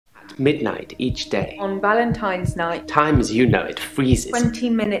Midnight each day. On Valentine's night. Time as you know it freezes. 20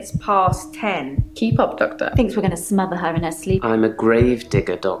 minutes past 10. Keep up, Doctor. Thinks we're going to smother her in her sleep. I'm a grave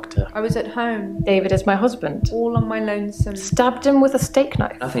digger, Doctor. I was at home. David is my husband. All on my lonesome. Stabbed him with a steak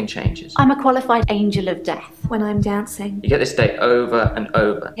knife. Nothing changes. I'm a qualified angel of death. When I'm dancing, You get this day over and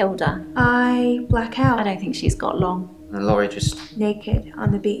over. Hilda. I black out. I don't think she's got long. And Laurie just... Naked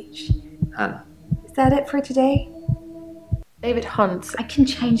on the beach. Hannah. Is that it for today? David hunts, I can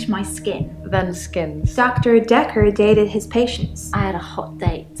change my skin. then skins. Dr. Dekker dated his patients. I had a hot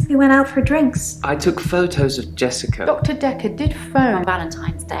date. We went out for drinks. I took photos of Jessica. Dr. Dekker did On phone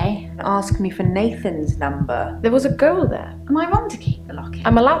Valentine's Day. and ask me for Nathan's number. There was a girl there. Am I wrong to keep the locket?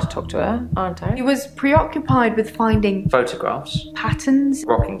 I'm allowed to talk to her, aren't He I? was preoccupied with finding Photographs. patterns.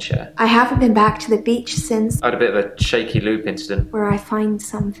 Rocking chair. I haven't been back to the beach since I had a bit of a shaky loop incident. where I find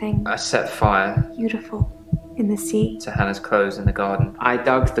something I set fire beautiful in the sea. to Hannah's clothes in the garden. I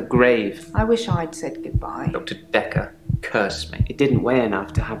dug the grave. I wish I'd said goodbye. Dr. Dekker cursed me. It didn't weigh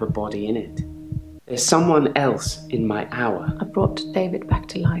enough to have a body in it. There's someone else in my hour. I brought David back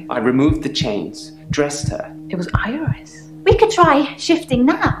to life. I removed the chains, dressed her. It was Iris. We could try shifting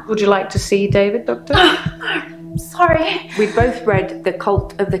now. Would you like to see David, Doctor? Sorry. We both read The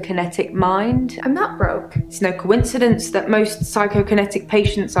Cult of the Kinetic Mind. I'm not broke. It's no coincidence that most psychokinetic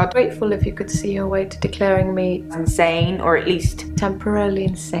patients are Grateful if you could see your way to declaring me insane, or at least temporarily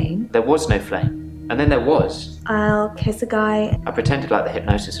insane. There was no flame. And then there was. I'll kiss a guy I pretended like the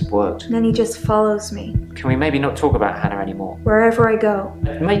hypnosis had worked. and then he just follows me Can we maybe not talk about Hannah anymore? wherever I go.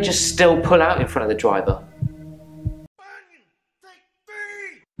 I may just still pull out in front of the driver.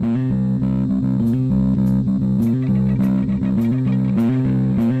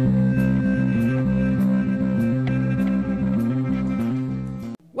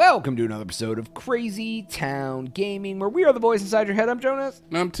 Welcome to another episode of Crazy Town Gaming, where we are the voice inside your head. I'm Jonas.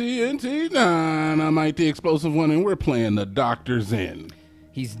 I'm TNT Dynamite, the explosive one, and we're playing the Doctor's In.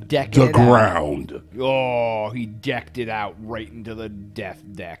 He's decked The it out. ground. Oh, he decked it out right into the death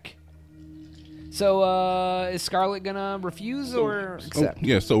deck. So, is Scarlet gonna refuse or accept?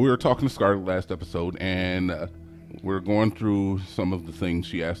 Yeah, so we were talking to Scarlett last episode, and we're going through some of the things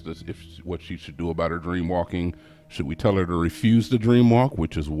she asked us what she should do about her dream walking. Should we tell her to refuse the dream walk,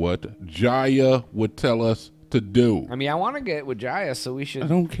 which is what Jaya would tell us to do? I mean, I want to get with Jaya, so we should. I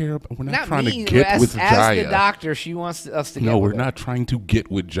don't care. We're not trying me, to get as, with as Jaya. the doctor, she wants us to get No, with we're her. not trying to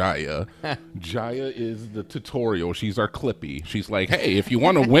get with Jaya. Jaya is the tutorial. She's our Clippy. She's like, hey, if you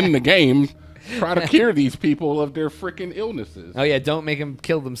want to win the game, try to cure these people of their freaking illnesses. Oh, yeah, don't make them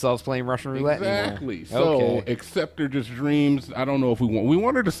kill themselves playing Russian roulette Exactly. anymore. So, Okay. accept her just dreams. I don't know if we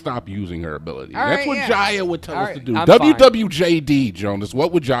want her to stop using her ability. All That's right, what yeah. Jaya would tell All us right, to do. I'm fine. WWJD, Jonas.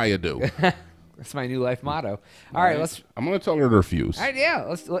 What would Jaya do? That's my new life motto. All right, let's. I'm going to tell her to refuse. All right,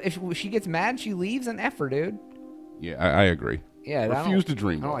 yeah. If she gets mad, she leaves an F her, dude. Yeah, I agree. Yeah, Refuse the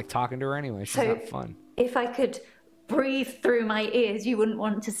dream I don't walk. like talking to her anyway. She's So- not fun. If I could breathe through my ears, you wouldn't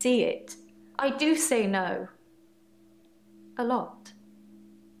want to see it. I do say no. A lot.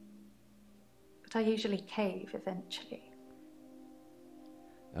 But I usually cave eventually.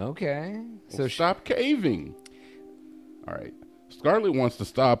 Okay. So Stop caving. All right. Scarlett wants to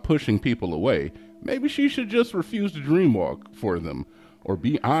stop pushing people away. Maybe she should just refuse to dream walk for them, or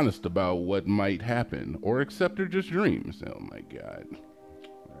be honest about what might happen, or accept her just dreams. Oh my God.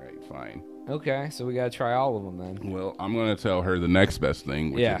 All right, fine. Okay, so we gotta try all of them then. Well, I'm gonna tell her the next best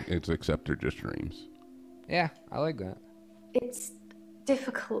thing, which Yeah. is accept her just dreams. Yeah, I like that. It's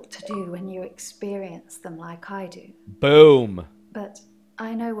difficult to do when you experience them like I do. Boom. But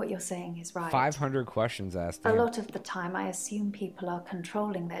I know what you're saying is right. 500 questions asked. A here. lot of the time I assume people are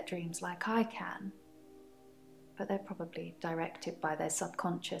controlling their dreams like I can. But they're probably directed by their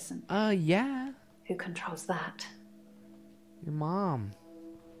subconscious, and Yeah. who controls that? Your mom.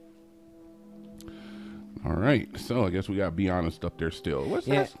 All right, so I guess we gotta be honest up there still. Let's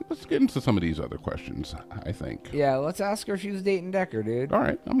get into some of these other questions, I think. Yeah, let's ask her if she was dating Dekker, dude. All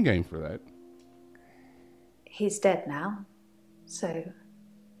right, I'm game for that. He's dead now, so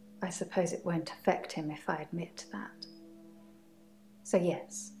I suppose it won't affect him if I admit that. So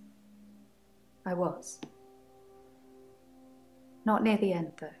yes, I was. Not near the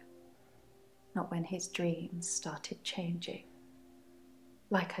end, though. Not when his dreams started changing.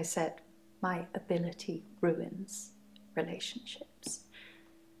 Like I said, my ability ruins relationships.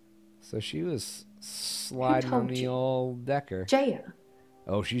 So she was sliding on told the you? old Dekker. Jaya.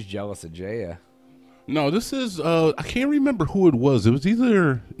 Oh, she's jealous of Jaya. No, this is, I can't remember who it was. It was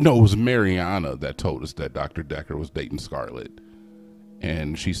it was Mariana that told us that Dr. Dekker was dating Scarlett.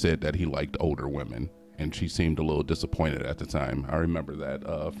 And she said that he liked older women. and she seemed a little disappointed at the time. I remember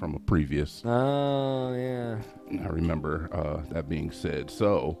that from a previous. Oh, yeah. I remember that being said.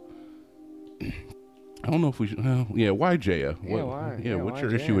 So, I don't know if we should. Why Jaya? What's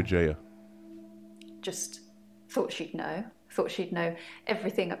your issue with Jaya? Just thought she'd know. Thought she'd know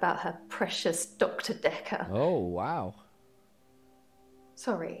everything about her precious Dr. Dekker. Oh, wow.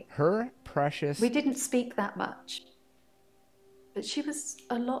 Sorry. Her precious... We didn't speak that much. But she was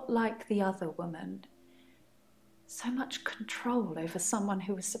a lot like the other woman. So much control over someone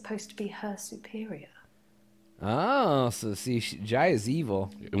who was supposed to be her superior. Oh, so see, Jaya's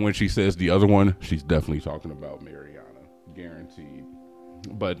evil. And when she says the other one, she's definitely talking about Mariana. Guaranteed.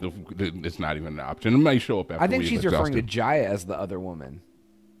 But it's not even an option. It may show up after I think we've she's referring to exhausted. Jaya as the other woman.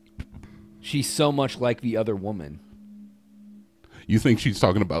 She's so much like the other woman. You think she's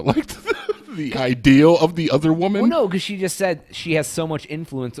talking about like the ideal of the other woman? Well, no, because she just said she has so much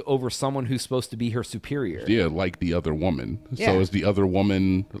influence over someone who's supposed to be her superior. Yeah, like the other woman. Yeah. So is the other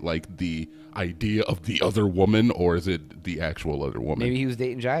woman like the idea of the other woman, or is it the actual other woman? Maybe he was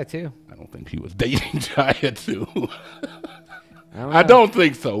dating Jaya too. I don't think he was dating Jaya too. I don't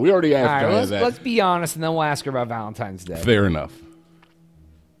think so. We already asked Jaya that. Let's be honest, and then we'll ask her about Valentine's Day. Fair enough.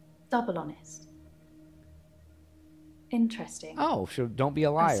 Double honest. Interesting. Oh, so don't be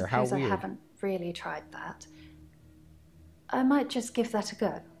a liar. How I weird. haven't really tried that. I might just give that a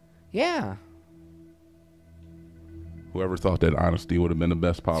go. Yeah. Whoever thought that honesty would have been the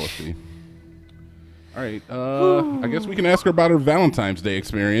best policy. All right. I guess we can ask her about her Valentine's Day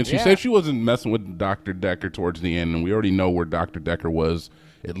experience. She said she wasn't messing with Dr. Dekker towards the end, and we already know where Dr. Dekker was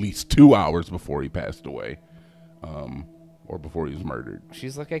at least 2 hours before he passed away. Or before he was murdered.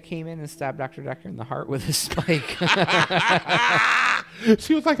 She's like, I came in and stabbed Dr. Dekker in the heart with a spike.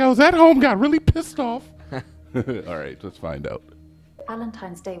 She was like, I was at home, got really pissed off. All right, let's find out.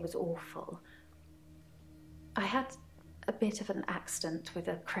 Valentine's Day was awful. I had a bit of an accident with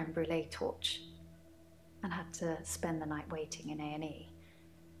a creme brulee torch and had to spend the night waiting in A&E.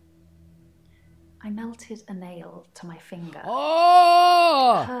 I melted a nail to my finger.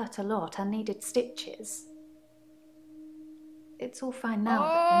 Oh! It hurt a lot and needed stitches. It's all fine now,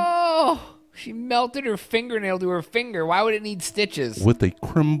 Oh! She melted her fingernail to her finger. Why would it need stitches? With a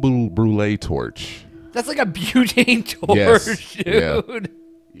creme brulee torch. That's like a butane torch, Yes. dude.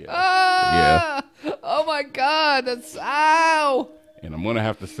 Yeah. Ah! Oh my god, that's ow! And I'm going to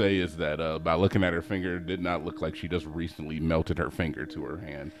have to say is that by looking at her finger, it did not look like she just recently melted her finger to her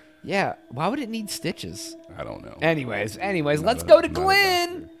hand. Yeah, why would it need stitches? I don't know. Anyways, let's go to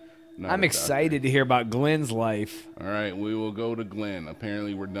Glenn. Not I'm a excited to hear about Glenn's life. All right, we will go to Glenn.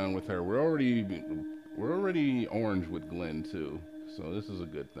 Apparently, we're done with her. We're already orange with Glenn too, so this is a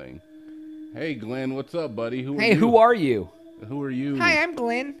good thing. Hey, Glenn, what's up, buddy? Who are you? Who are you? Hi, I'm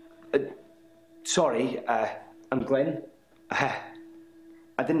Glenn. Sorry, I'm Glenn. I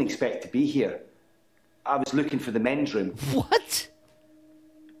didn't expect to be here. I was looking for the men's room. What?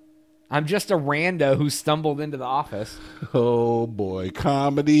 I'm just a rando who stumbled into the office. Oh boy,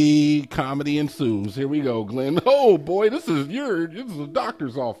 comedy ensues. Here we go, Glenn. Oh boy, this is a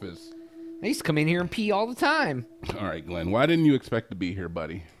doctor's office. I used to come in here and pee all the time. All right, Glenn, why didn't you expect to be here,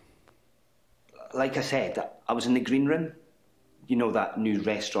 buddy? Like I said, I was in the green room. You know, that new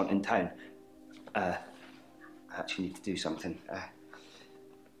restaurant in town. I actually need to do something.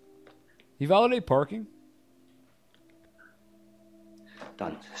 You validate parking?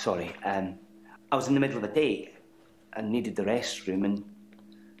 Done. Sorry. I was in the middle of a date and needed the restroom, and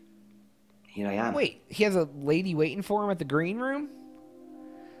here I am. Wait, he has a lady waiting for him at the green room?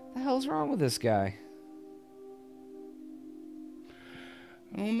 What the hell's wrong with this guy?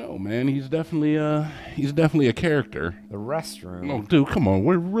 I don't know, man. He's definitely a character. The restroom. Oh, dude, come on.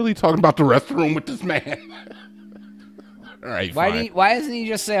 We're really talking about the restroom with this man. All right, fine. Why doesn't he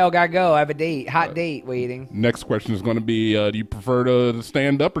just say, "Oh, gotta go. I have a date, hot date waiting"? Next question is going to be, do you prefer to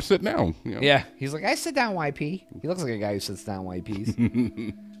stand up or sit down? You know? Yeah, he's like, I sit down while I pee. He looks like a guy who sits down while he pees.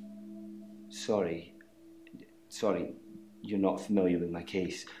 Sorry, you're not familiar with my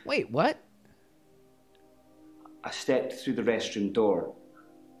case. Wait, what? I stepped through the restroom door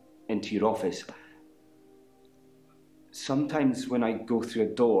into your office. Sometimes when I go through a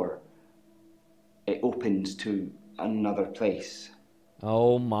door, it opens to another place.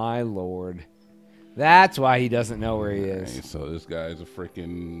 Oh my lord. That's why he doesn't know where he is. Okay, so this guy's a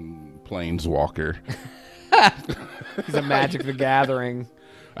freaking planeswalker. He's a Magic the Gathering.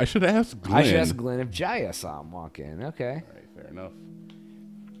 I should ask Glenn. I should ask Glenn if Jaya saw him walk in. Okay. All right, fair enough.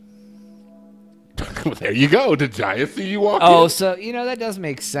 Well, there you go. Did Jaya see you walk in? Oh, so, that does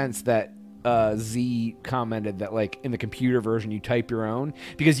make sense that Z commented that, like, in the computer version, you type your own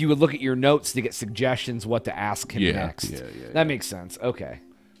because you would look at your notes to get suggestions what to ask him next. That makes sense. Okay.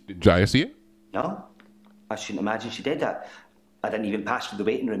 Did Jaya see it? No, I shouldn't imagine she did. I didn't even pass through the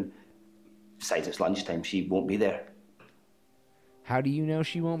waiting room. Besides, it's lunchtime. She won't be there. How do you know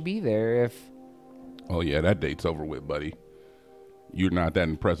she won't be there if... Oh, yeah, that date's over with, buddy. You're not that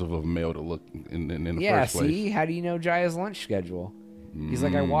impressive of a male to look in the first place. Yeah, see? How do you know Jaya's lunch schedule? He's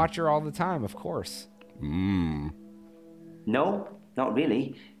like, I watch her all the time, of course. No, not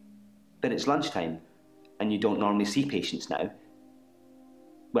really. But it's lunchtime, and you don't normally see patients now.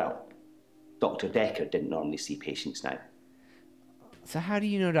 Well, Dr. Dekker didn't normally see patients now. So how do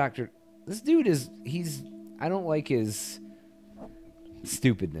you know Dr... This dude is... I don't like his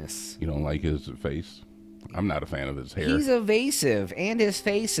stupidness. You don't like his face? I'm not a fan of his hair. He's evasive, and his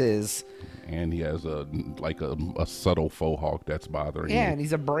face is... And he has a subtle faux hawk that's bothering you. Yeah, and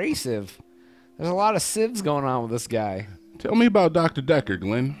he's abrasive. There's a lot of sieves going on with this guy. Tell me about Dr. Dekker,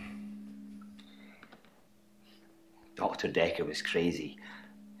 Glenn. Dr. Dekker was crazy.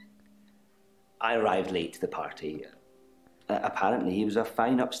 I arrived late to the party. Apparently, he was a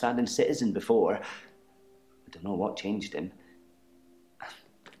fine, upstanding citizen before. I don't know what changed him.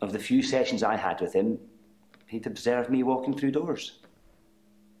 Of the few sessions I had with him, he'd observed me walking through doors.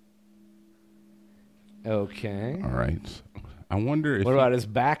 Okay. All right. I wonder if... What about his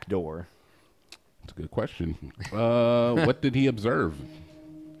back door? That's a good question. What did he observe?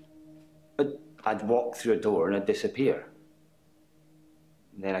 I'd walk through a door and I'd disappear.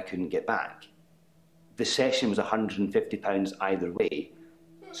 And then I couldn't get back. The session was £150 either way,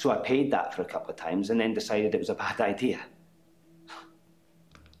 so I paid that for a couple of times and then decided it was a bad idea.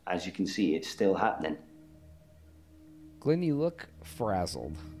 As you can see, it's still happening. Glenn, you look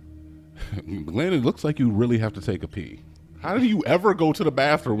frazzled. Glenn, it looks like you really have to take a pee. How do you ever go to the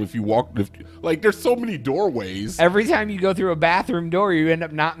bathroom if you walk... like, there's so many doorways. Every time you go through a bathroom door, you end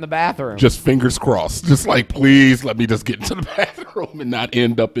up not in the bathroom. Just fingers crossed. Just like, please let me just get into the bathroom and not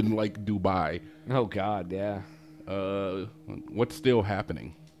end up in, like, Dubai. Oh, God, yeah. What's still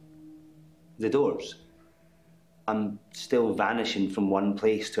happening? The doors. I'm still vanishing from one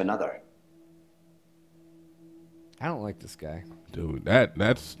place to another. I don't like this guy. Dude,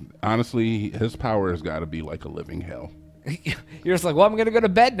 that's... Honestly, his power has got to be like a living hell. You're just like, well, I'm going to go to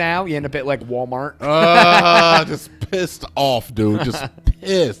bed now. You end up at, like, Walmart. Just pissed off, dude. Just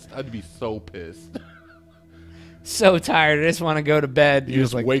pissed. I'd be so pissed. So tired. I just want to go to bed. You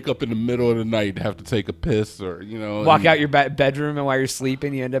just like, wake up in the middle of the night, have to take a piss, or, you know. Walk out your bedroom, and while you're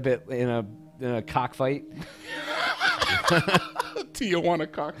sleeping, you end up in a cockfight.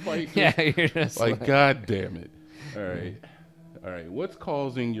 Tijuana cockfight. Yeah, you're just like, God damn it. All right. What's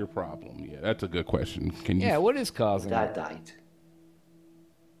causing your problem? Yeah, that's a good question. Yeah, what is causing it? Dad died.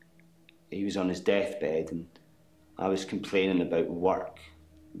 He was on his deathbed, and I was complaining about work,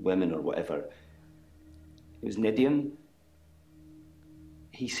 women, or whatever. It was an idiom.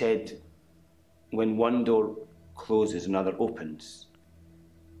 He said, when one door closes, another opens.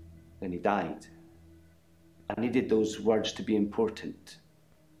 Then he died. I needed those words to be important.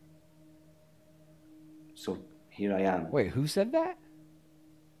 So here I am. Wait, who said that?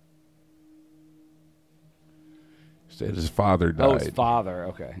 Said his father died. Oh, his father.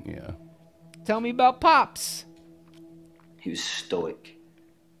 Okay. Yeah. Tell me about Pops. He was stoic.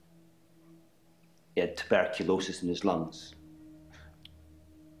 He had tuberculosis in his lungs.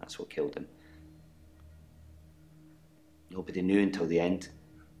 That's what killed him. Nobody knew until the end.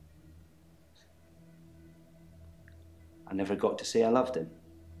 I never got to say I loved him.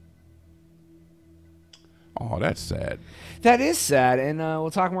 Oh, that's sad. That is sad, and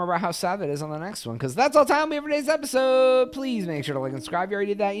we'll talk more about how sad that is on the next one, because that's all time we have for today's episode. Please make sure to like and subscribe. You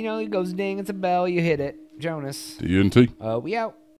already did that. You know, it goes ding, it's a bell, you hit it. Jonas. TNT. We out.